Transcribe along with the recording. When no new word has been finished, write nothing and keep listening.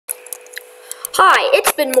Hi,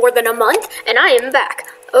 it's been more than a month, and I am back.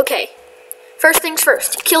 Okay. First things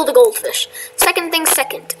first, kill the goldfish. Second things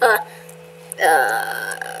second,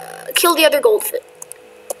 kill the other goldfish.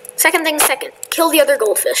 Second things second, kill the other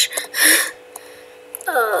goldfish.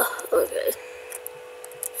 Okay.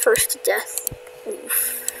 First death.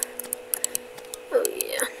 Oof. Oh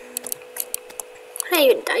yeah. I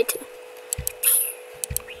even died too.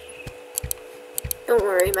 Don't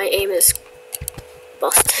worry, my aim is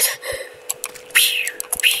busted.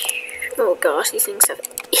 Oh gosh, these things have...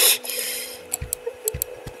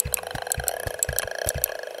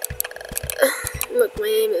 Look, my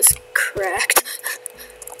aim is cracked.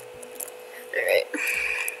 Alright.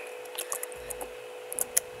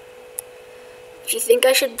 If you think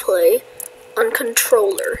I should play on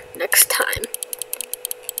controller next time,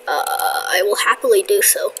 I will happily do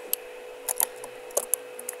so.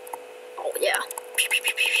 Oh yeah.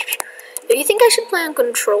 If you think I should play on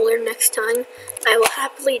controller next time, I will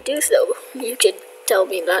happily do so. You could tell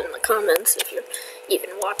me that in the comments if you're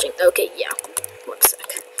even watching. Okay, yeah. 1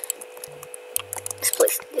 sec.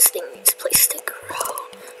 This thing needs a place to grow.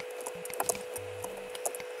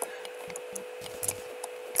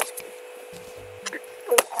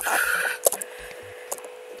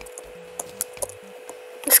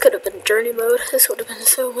 This could have been journey mode. This would have been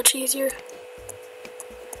so much easier.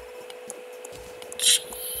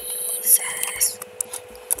 Jesus.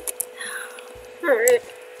 Alright.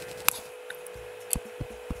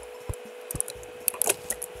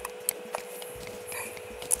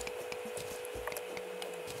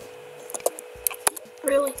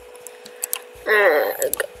 Really?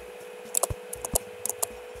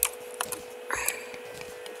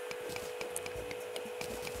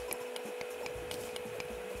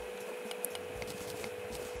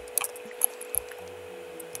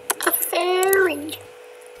 A fairy!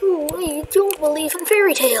 Ooh, I don't believe in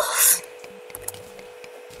fairy tales.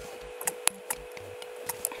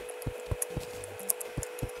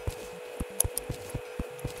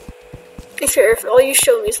 Sure, if all you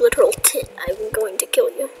show me is literal tin, I'm going to kill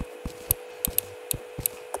you.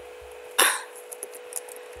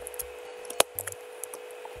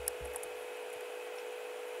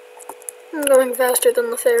 I'm going faster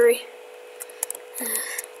than the fairy.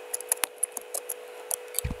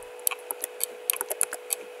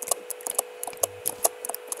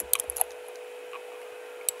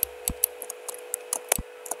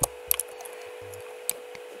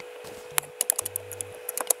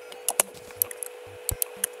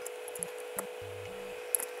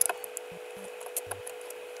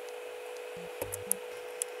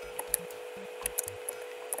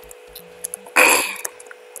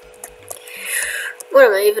 What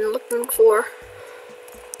am I even looking for?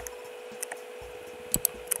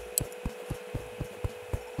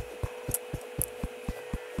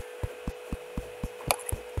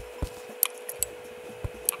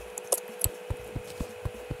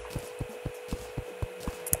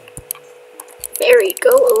 Fairy,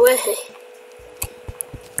 go away.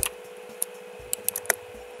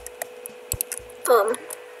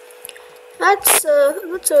 That's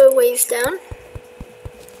a ways down.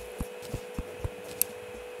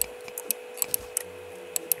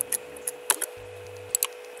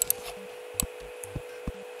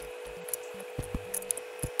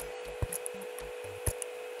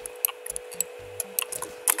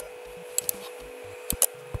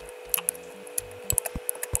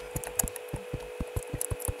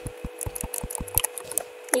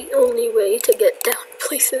 The only way to get down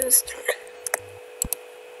places.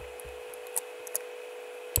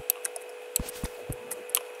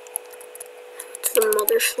 It's the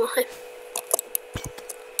mother slime.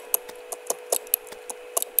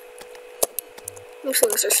 These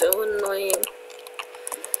things are so annoying.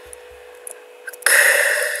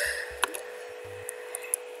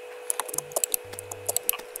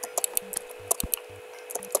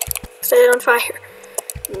 Set it on fire.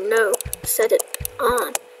 No, set it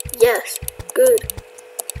on. Yes, good.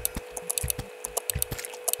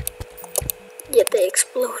 Yet they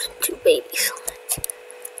explode into baby slimes.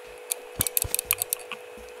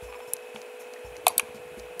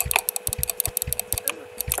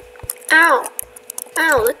 Ow!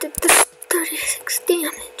 Ow, that did this 36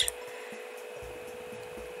 damage.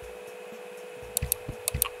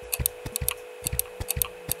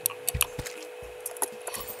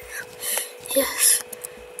 Yes.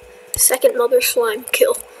 Second mother slime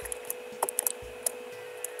kill.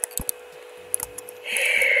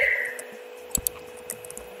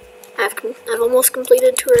 I've almost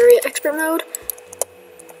completed Terraria Expert mode.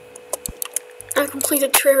 I've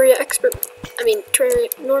completed Terraria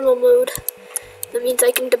normal mode. That means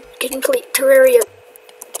I can complete Terraria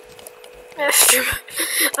Master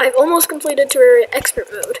Mode. I've almost completed Terraria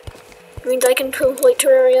Expert Mode. It means I can complete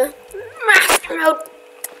Terraria Master Mode.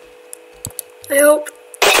 I hope.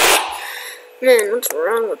 Man, what's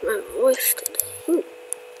wrong with my voice today? Ooh.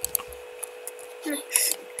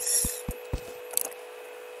 Nice.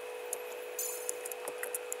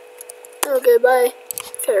 Okay, bye,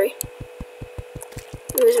 fairy.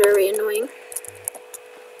 It was very annoying.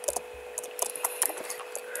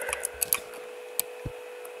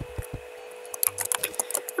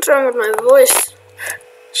 What's wrong with my voice?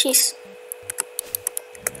 Jeez.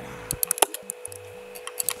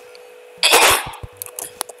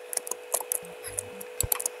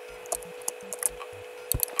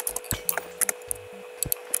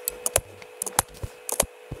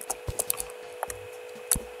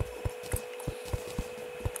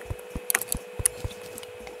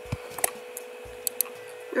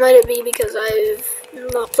 Might it be because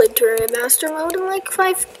I've not played Terraria Master Mode in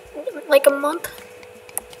like a month?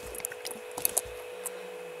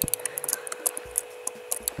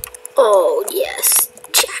 Oh yes,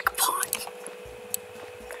 jackpot.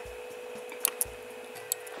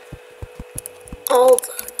 All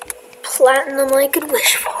the platinum I could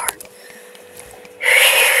wish for.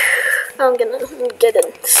 I'm gonna get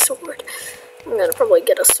a sword. I'm gonna probably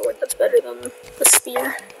get a sword that's better than the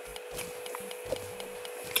spear.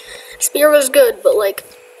 Spear was good, but like,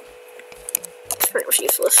 it's pretty much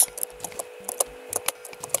useless.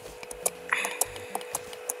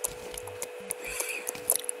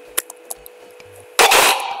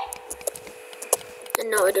 And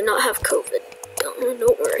no, I do not have COVID.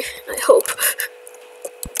 Don't worry. I hope.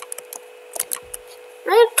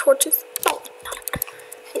 I have torches. Oh,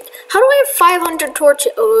 how do I have 500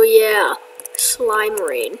 torches? Oh yeah, slime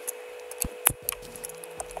rain.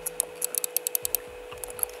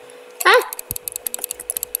 Ah!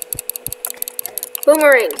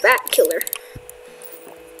 Boomerang, bat killer.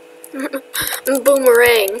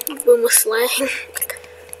 Boomerang, boom a slang,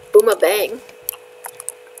 boom a bang.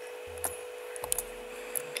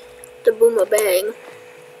 The boom a bang.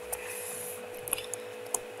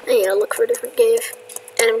 I gotta look for a different cave,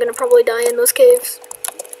 and I'm gonna probably die in those caves.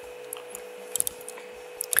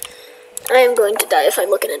 I am going to die if I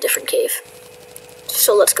look in a different cave.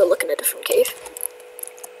 So let's go look in a different cave.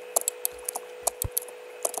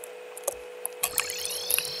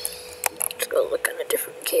 Let's go look in a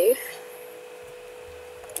different cave.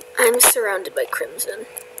 I'm surrounded by crimson.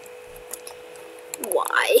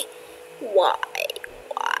 Why? Why?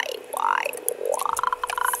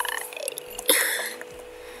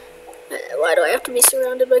 Why do I have to be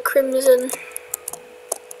surrounded by crimson?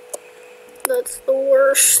 That's the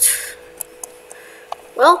worst.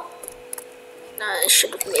 Well, I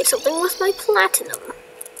should have made something with my platinum.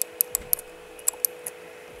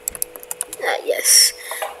 Yes.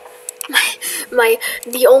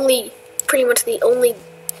 Pretty much the only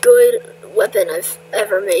good weapon I've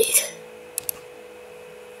ever made.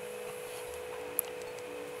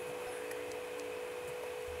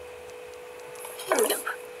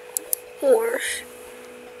 More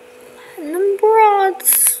platinum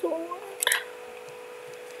broadsword.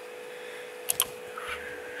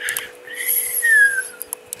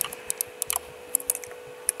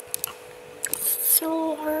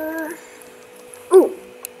 Silver. Ooh.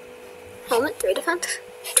 Helmet, 3 defense,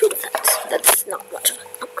 2 defense. That's not much of an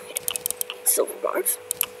upgrade. Silver bars.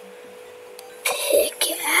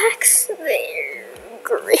 Pickaxe. They're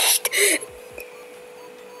great.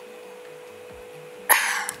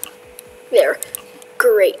 They're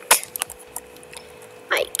great.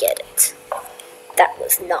 I get it. That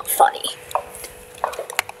was not funny.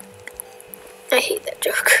 I hate that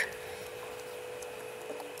joke.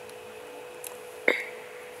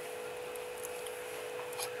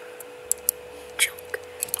 Joke.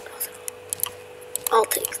 I'll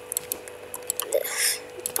take this.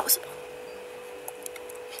 Possible.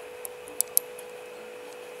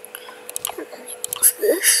 What's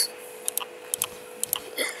this?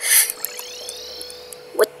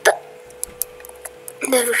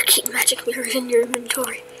 Never keep magic mirrors in your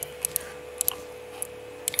inventory.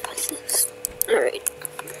 What's this? Alright,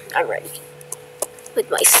 I'm ready. With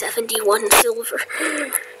my 71 silver.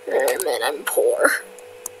 Man, I'm poor.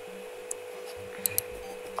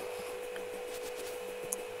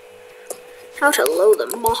 How to mow the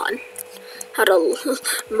lawn. How to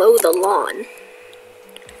mow the lawn.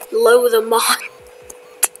 Low the lawn.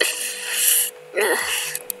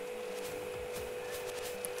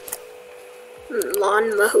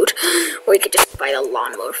 Lawn mode, or you could just buy a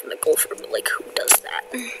lawnmower from the golfer, but like, who does that?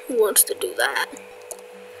 Who wants to do that?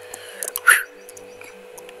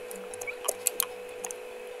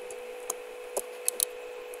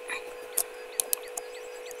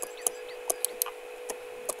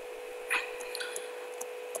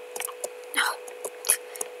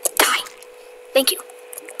 Thank you.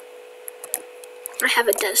 I have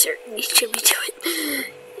a desert. You should be doing.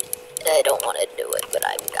 I don't want to do it, but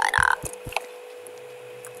I'm gonna.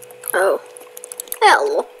 Oh.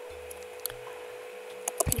 Hell.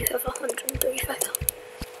 You have 135 health.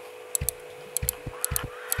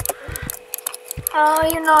 Oh,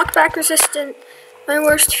 you're knockback resistant. My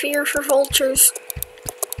worst fear for vultures.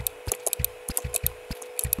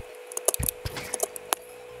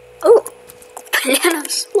 Oh, banana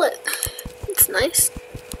split. It's nice.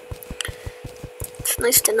 It's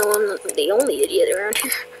nice to know I'm not the only idiot around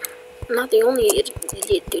here. I'm not the only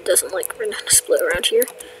idiot who doesn't like banana split around here.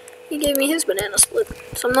 He gave me his banana split,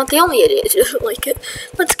 so I'm not the only idiot who doesn't like it.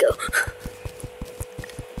 Let's go.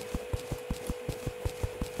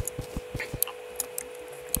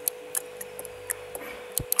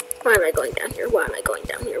 Why am I going down here? Why am I going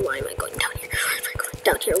down here? Why am I going down here?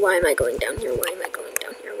 Why am I going down here? Why am I going down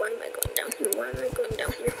here? Why am I going down here? Why am I going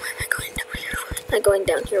down here? Why am I going down here? Why am I going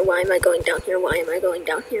down here? Why am I going down here? Why am I going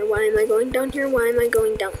down here? Why am I going down here? Why am I going down here? Why am I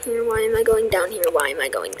going down here? Why am I going down here? Why am I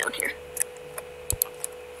going down here?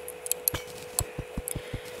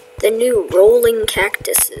 The new rolling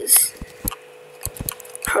cactuses.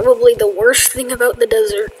 Probably the worst thing about the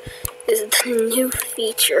desert is the new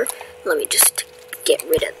feature. Let me just get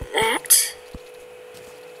rid of that.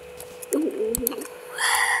 Ooh.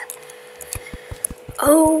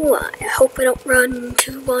 Oh, I hope I don't run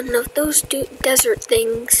into one of those desert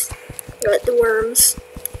things. The worms.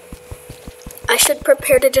 I should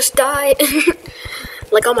prepare to just die.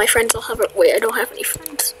 Like all my friends will have it. Wait, I don't have any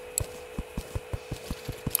friends.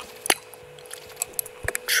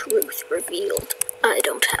 Truth revealed. I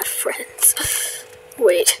don't have friends.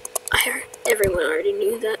 Wait, everyone already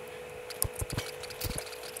knew that.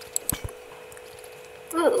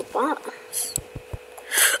 Oh, bombs.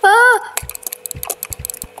 Ah!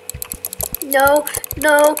 No,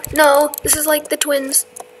 no, no. This is like the twins.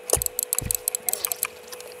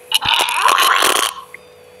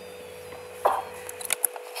 Oh,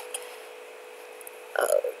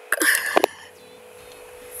 God.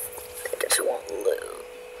 I just want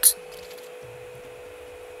loot.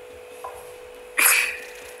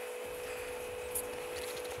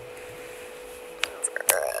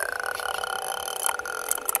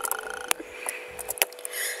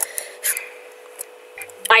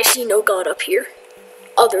 I see no god up here,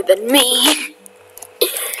 other than me.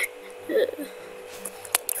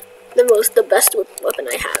 The best weapon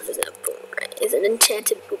I have is a boomerang. Is an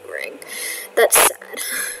enchanted boomerang. That's sad.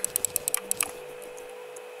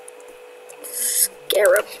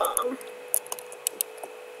 Scarab bomb.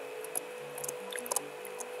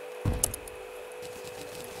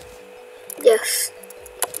 Yes.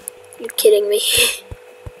 You kidding me?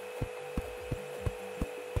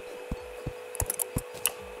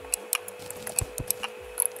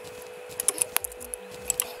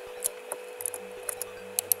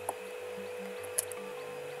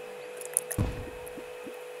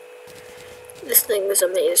 This thing was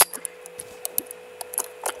amazing.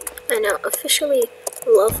 I now officially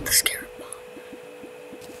love the scarab bomb.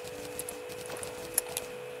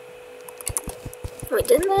 Wait,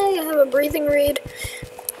 didn't I have a breathing reed?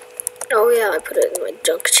 Oh yeah, I put it in my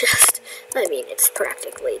junk chest. I mean, it's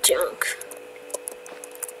practically junk.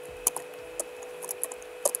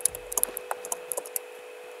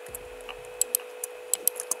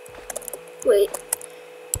 Wait.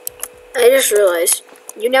 I just realized.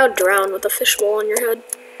 You now drown with a fishbowl on your head.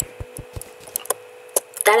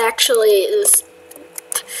 That's actually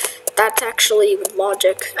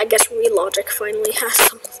logic. I guess Relogic finally has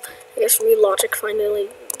some. I guess Relogic finally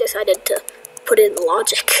decided to put in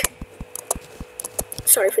logic.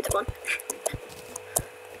 Sorry for the pun.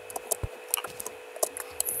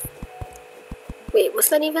 Wait, was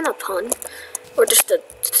that even a pun? Or just a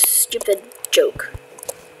stupid joke?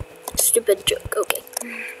 Stupid joke, okay.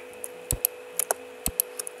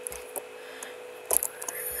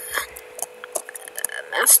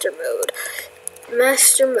 Master mode.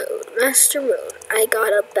 Master mode. Master mode. I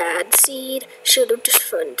got a bad seed. I should have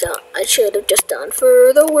just done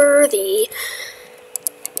for the worthy.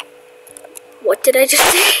 What did I just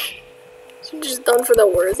say? Just done for the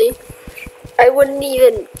worthy. I wouldn't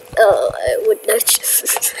even. I would not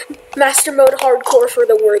just master mode hardcore for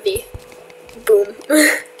the worthy. Boom.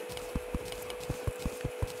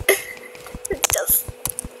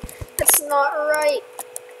 That's not right.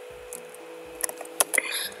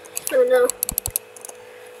 Oh no.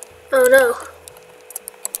 Oh no.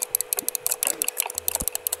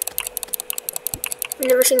 I've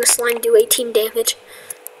never seen a slime do 18 damage.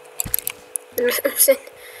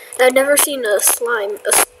 I've never seen a slime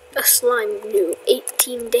do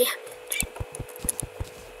 18 damage.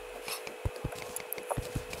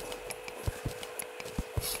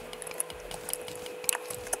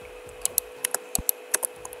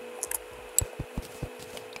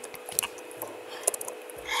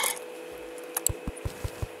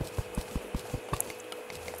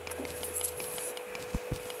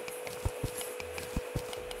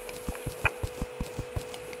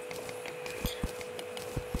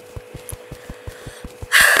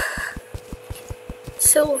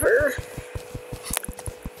 silver.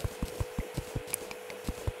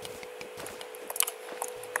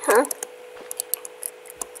 Huh?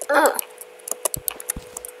 Oh.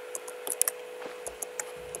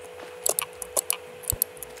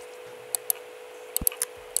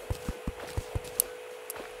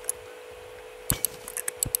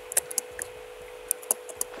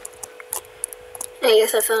 I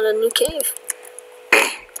guess I found a new cave.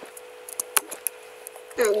 I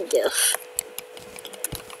guess.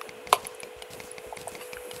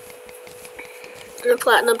 And a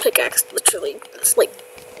platinum pickaxe literally it's like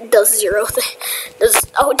does zero thing.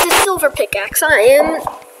 Oh, it's a silver pickaxe. I am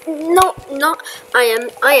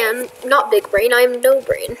not big brain, I am no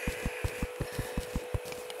brain.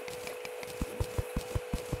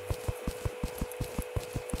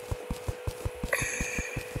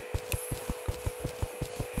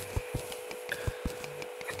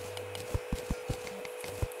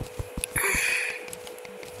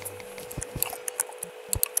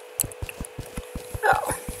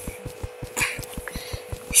 Oh.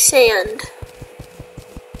 Sand.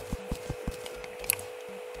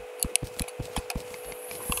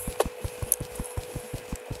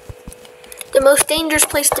 The most dangerous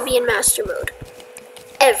place to be in master mode.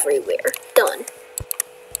 Everywhere. Done.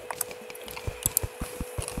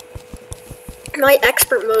 My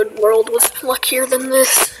expert mode world was luckier than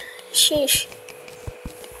this. Sheesh.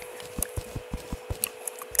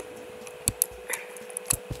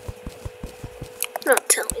 Don't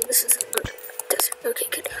tell me this is an under desert. Okay,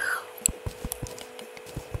 good.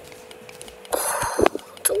 Oh,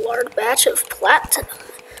 it's a large batch of platinum.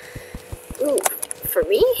 Ooh, for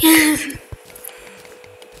me?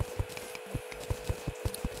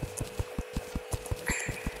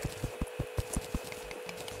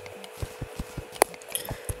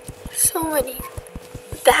 So many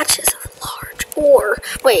batches of large ore.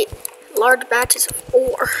 Wait, large batches of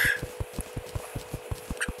ore.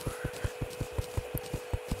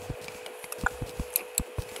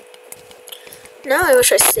 Now I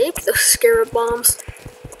wish I saved those scarab bombs.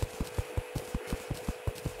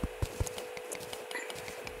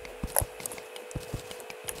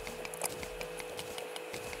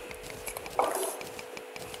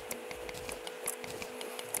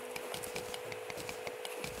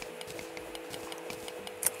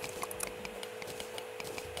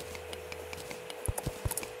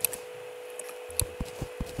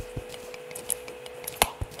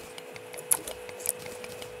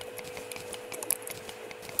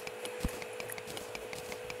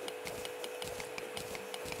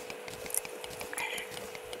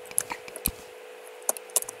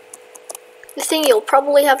 The thing you'll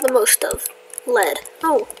probably have the most of. Lead.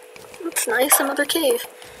 Oh, that's nice, another cave.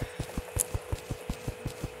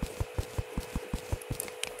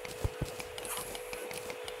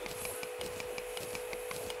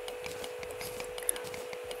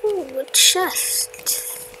 Ooh, a chest.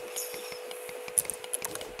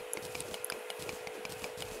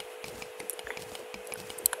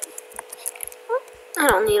 I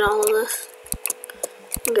don't need all of this.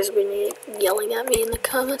 You guys are gonna be yelling at me in the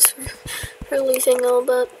comments for losing all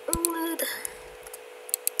that lead.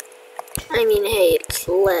 I mean, hey, it's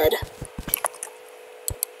lead.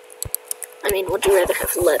 I mean, would you rather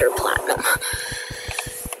have lead or platinum?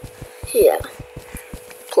 Yeah,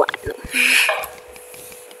 platinum.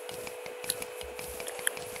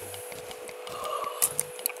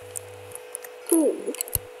 Ooh.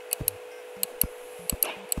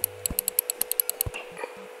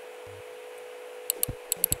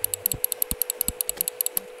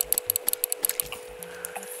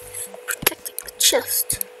 Protecting the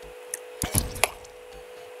chest.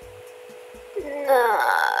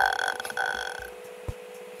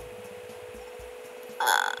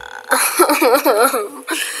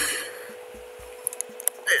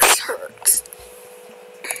 This hurts.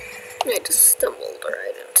 I just stumbled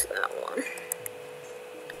right into that one.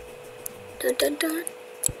 Dun dun dun.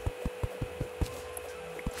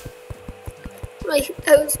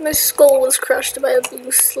 My skull was crushed by a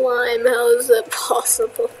blue slime. How is that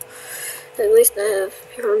possible? At least I have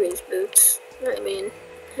Hermes boots. I mean,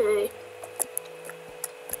 hey.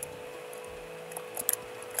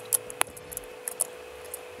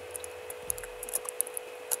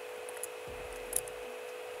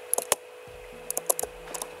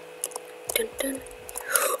 Dun dun.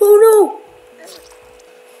 Oh no!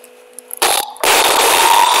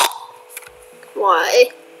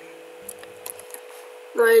 Why?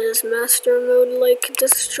 Why does master mode like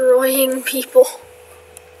destroying people?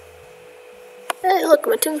 Hey, look,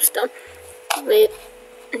 my tombstone. Wait,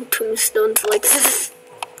 tombstones like this.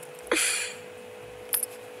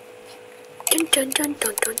 Dun dun dun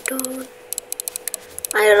dun dun dun.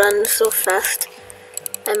 I run so fast.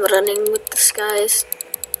 I'm running with the skies.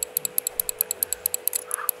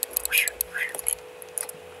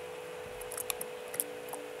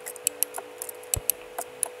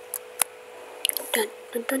 Dun,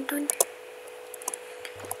 dun, dun, dun.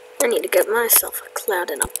 I need to get myself a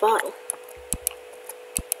cloud in a bottle.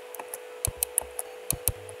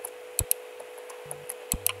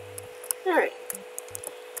 Alright.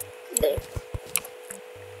 There.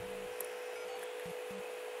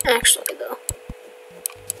 Actually, though.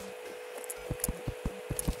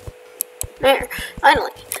 There.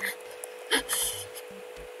 Finally.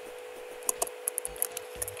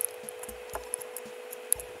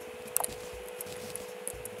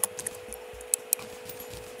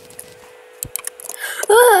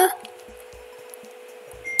 Ah!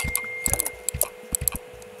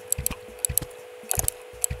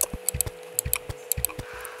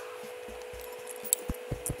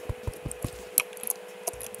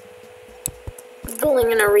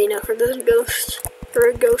 Building an arena for this ghost. For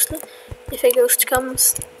a ghost. If a ghost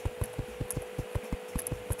comes.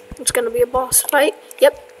 It's gonna be a boss fight.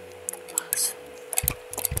 Yep. Boss.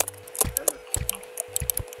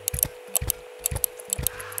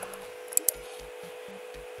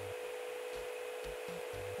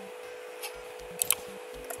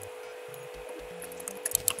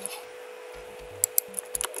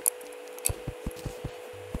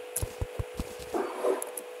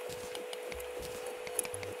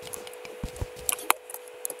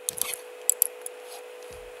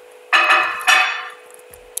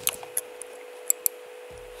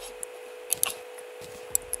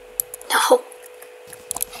 No.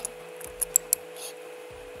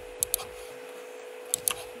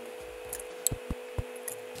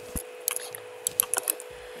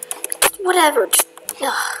 Whatever. Just,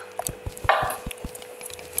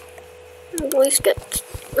 at least get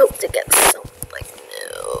rope to get something.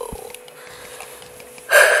 No.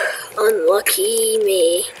 Unlucky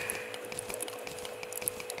me.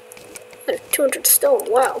 200 stone.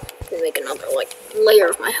 Wow. Can make another like layer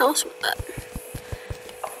of my house with that.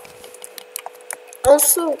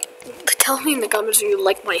 Also, tell me in the comments if you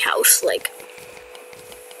like my house. Like,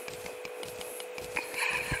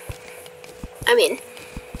 I mean,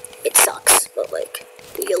 it sucks, but like,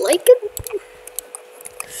 do you like it?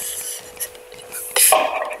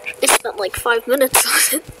 I spent like 5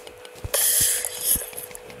 minutes on it.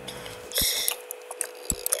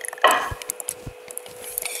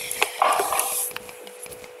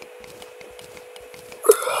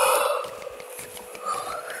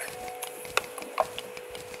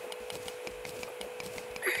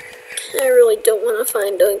 I really don't want to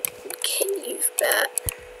find a cave bat.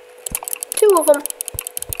 2 of them.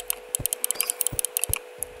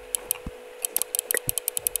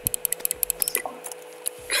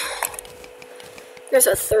 There's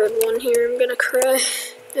a 3rd one here. I'm gonna cry.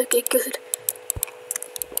 Okay, good.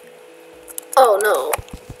 Oh no.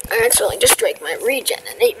 I accidentally just drank my regen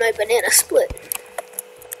and ate my banana split.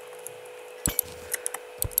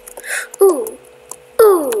 Ooh.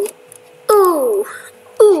 Ooh. Ooh.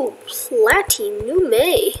 Ooh.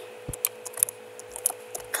 Platinume.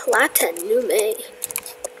 Platinume.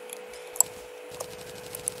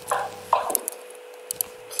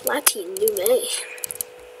 Platinume.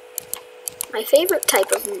 My favorite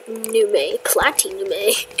type of nume,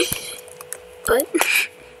 platinume. What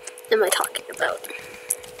am I talking about?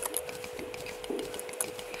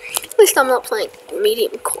 At least I'm not playing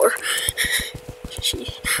medium core.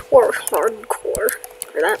 Or hardcore,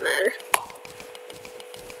 for that matter.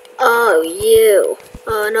 Oh, you.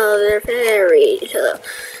 Another fairy.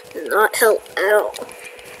 Not help at all.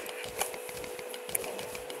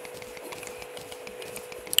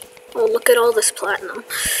 Oh, look at all this platinum.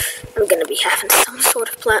 I'm gonna be having some sort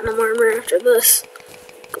of platinum armor after this.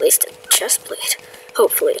 At least a chest plate.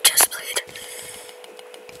 Hopefully a chest plate.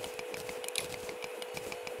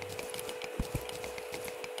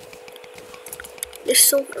 This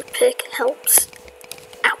silver pick helps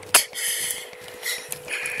out.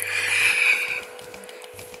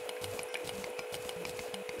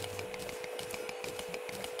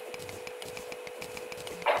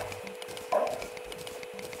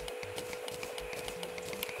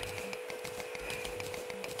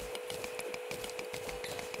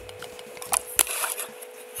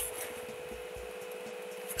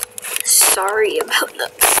 Sorry about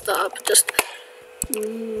that stop, just...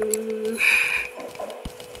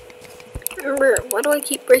 Remember, why do I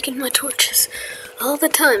keep breaking my torches? All the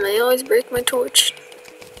time, I always break my torch.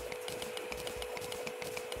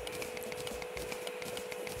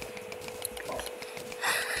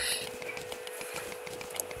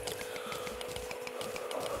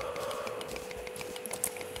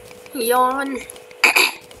 Yawn.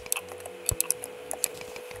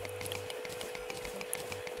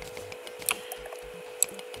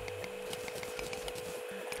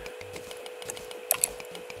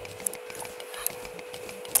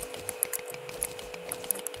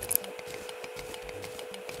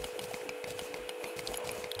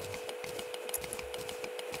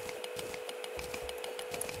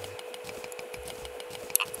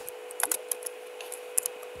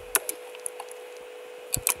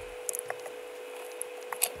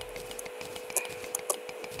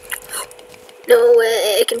 No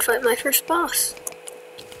way, I can fight my first boss.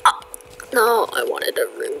 Oh, no, I wanted a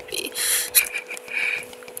ruby.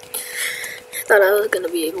 Thought I was gonna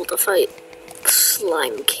be able to fight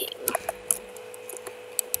Slime King.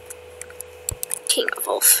 King of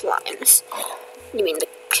all slimes. You mean the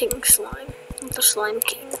King Slime, not the Slime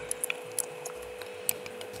King.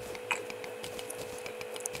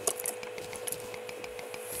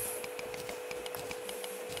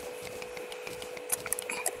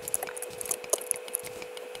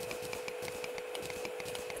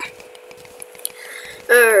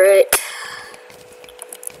 Alright.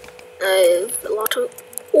 I have a lot of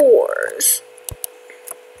ores.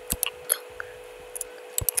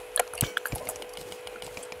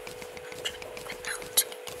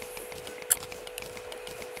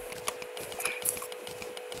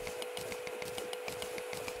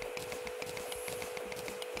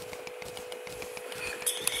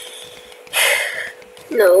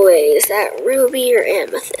 No way, is that ruby or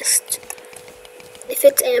amethyst? If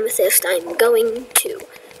it's amethyst, I'm going to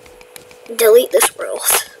delete this world.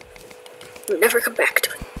 Never come back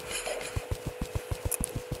to it.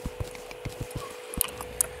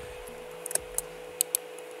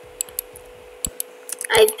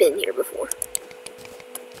 I've been here before.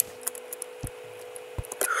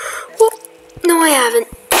 Well, no, I haven't.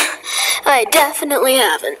 I definitely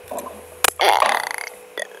haven't.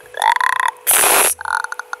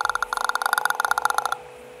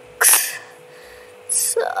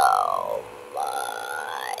 So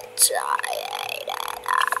much. I hate it.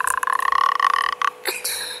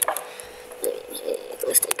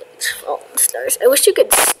 Let's take these fallen stars. I wish you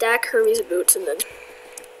could stack Hermes boots and then,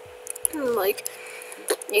 like,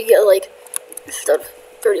 you get like, instead of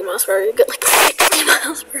 30 miles per hour, you get like 60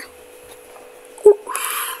 miles per hour. Ooh.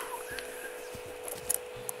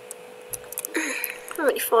 How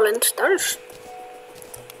many fallen stars?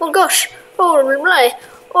 Oh gosh! Oh my!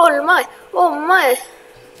 Oh my! Oh my!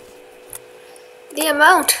 The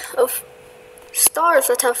amount of stars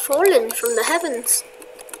that have fallen from the heavens.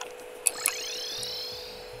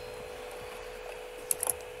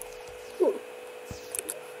 Ooh.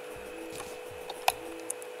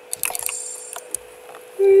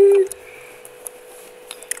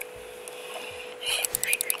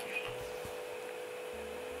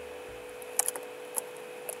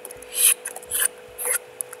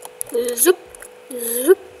 Zoop,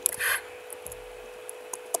 zoop.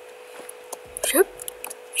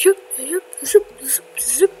 Zoop, zoop, zoop, zoop,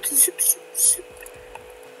 zoop, zoop, zoop, zoop.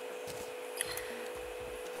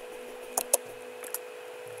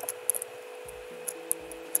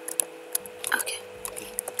 Okay.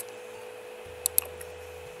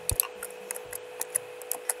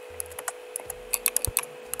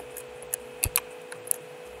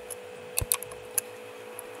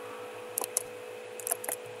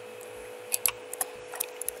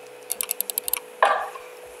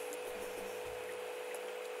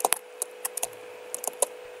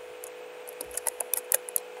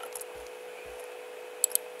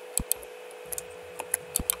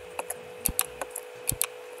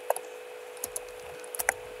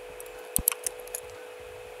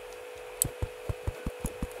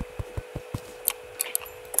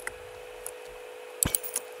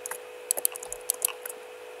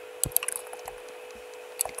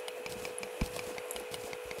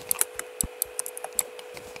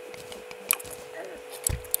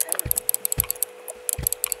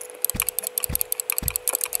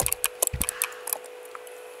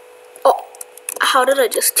 How did I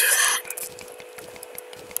just do that?